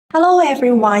Hello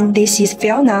everyone, this is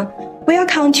Fiona.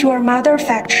 Welcome to our mother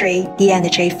factory,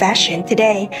 D&J Fashion.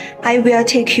 Today, I will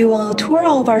take you on a tour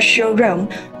of our showroom,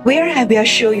 where I will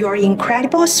show you our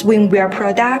incredible swimwear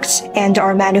products and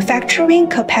our manufacturing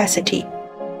capacity.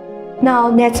 Now,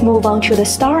 let's move on to the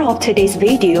start of today's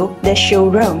video, the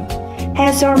showroom.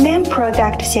 As our main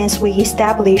product since we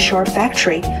established our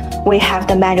factory, we have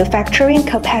the manufacturing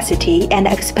capacity and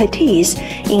expertise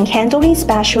in handling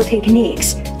special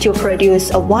techniques to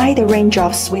produce a wide range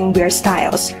of swimwear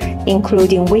styles,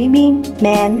 including women,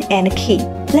 men, and kids.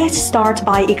 Let's start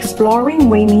by exploring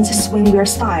women's swimwear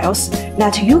styles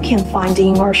that you can find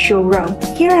in our showroom.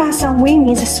 Here are some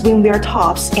women's swimwear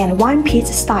tops and one-piece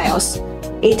styles.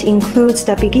 It includes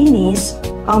the bikinis,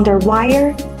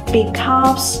 underwire, big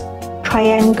cups,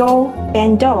 triangle,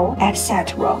 bandeau,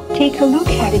 etc. Take a look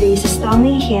at this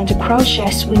stunning hand crochet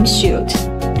swimsuit.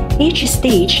 Each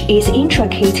stitch is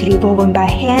intricately woven by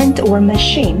hand or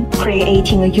machine,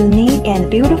 creating a unique and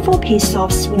beautiful piece of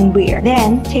swimwear.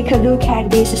 Then, take a look at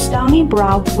this stunning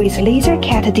bra with laser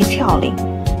cat detailing.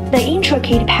 The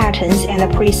intricate patterns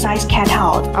and precise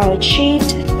cutout are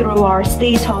achieved through our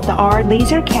state-of-the-art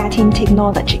laser cutting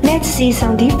technology. Let's see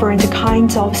some different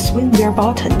kinds of swimwear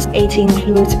bottoms. It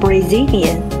includes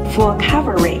Brazilian, full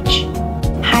coverage,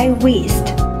 high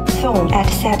waist, thong,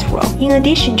 etc. In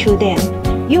addition to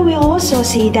them, you will also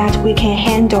see that we can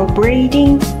handle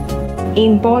braiding,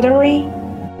 embroidery,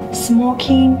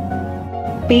 smoking,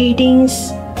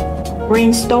 beadings,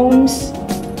 rhinestones,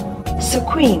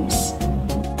 sequins,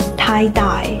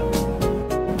 tie-dye,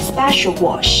 special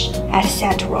wash,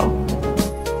 etc.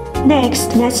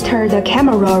 Next, let's turn the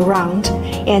camera around,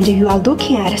 and you are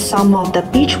looking at some of the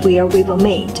beachwear we've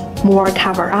made. More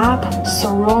cover-up,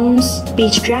 sarongs,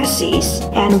 beach dresses,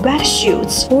 and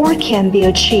wetsuits all can be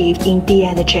achieved in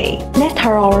D&J. Let's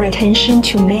turn our attention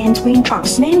to men's swim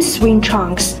trunks. Men's swim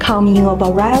trunks come in a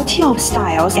variety of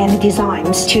styles and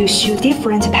designs to suit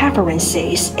different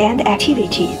preferences and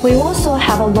activities. We also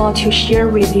have a lot to share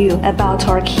with you about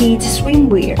our kids'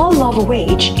 swimwear, all of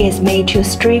which is made to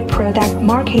strict product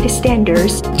market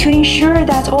standards to ensure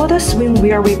that all the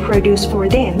swimwear we produce for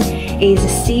them is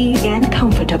safe and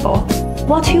comfortable.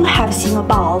 What you have seen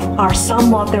above are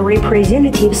some of the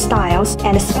representative styles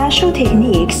and special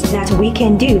techniques that we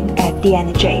can do at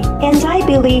D&J. And I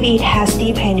believe it has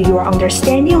deepened your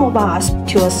understanding of us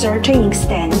to a certain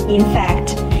extent. In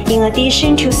fact, in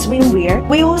addition to swimwear,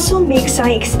 we also make some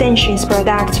extensions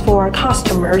products for our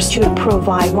customers to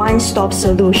provide one-stop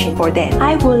solution for them.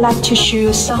 I would like to show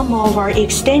you some of our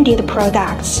extended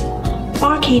products: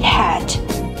 bucket hat,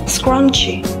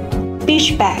 scrunchie,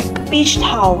 beach bag, beach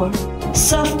towel,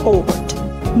 surfboard,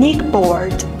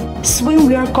 neckboard,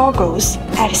 swimwear goggles,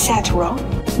 etc.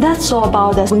 That's all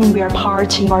about the swimwear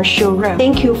part in our showroom.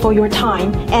 Thank you for your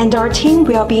time, and our team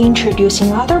will be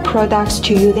introducing other products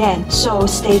to you then, so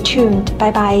stay tuned.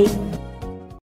 Bye bye.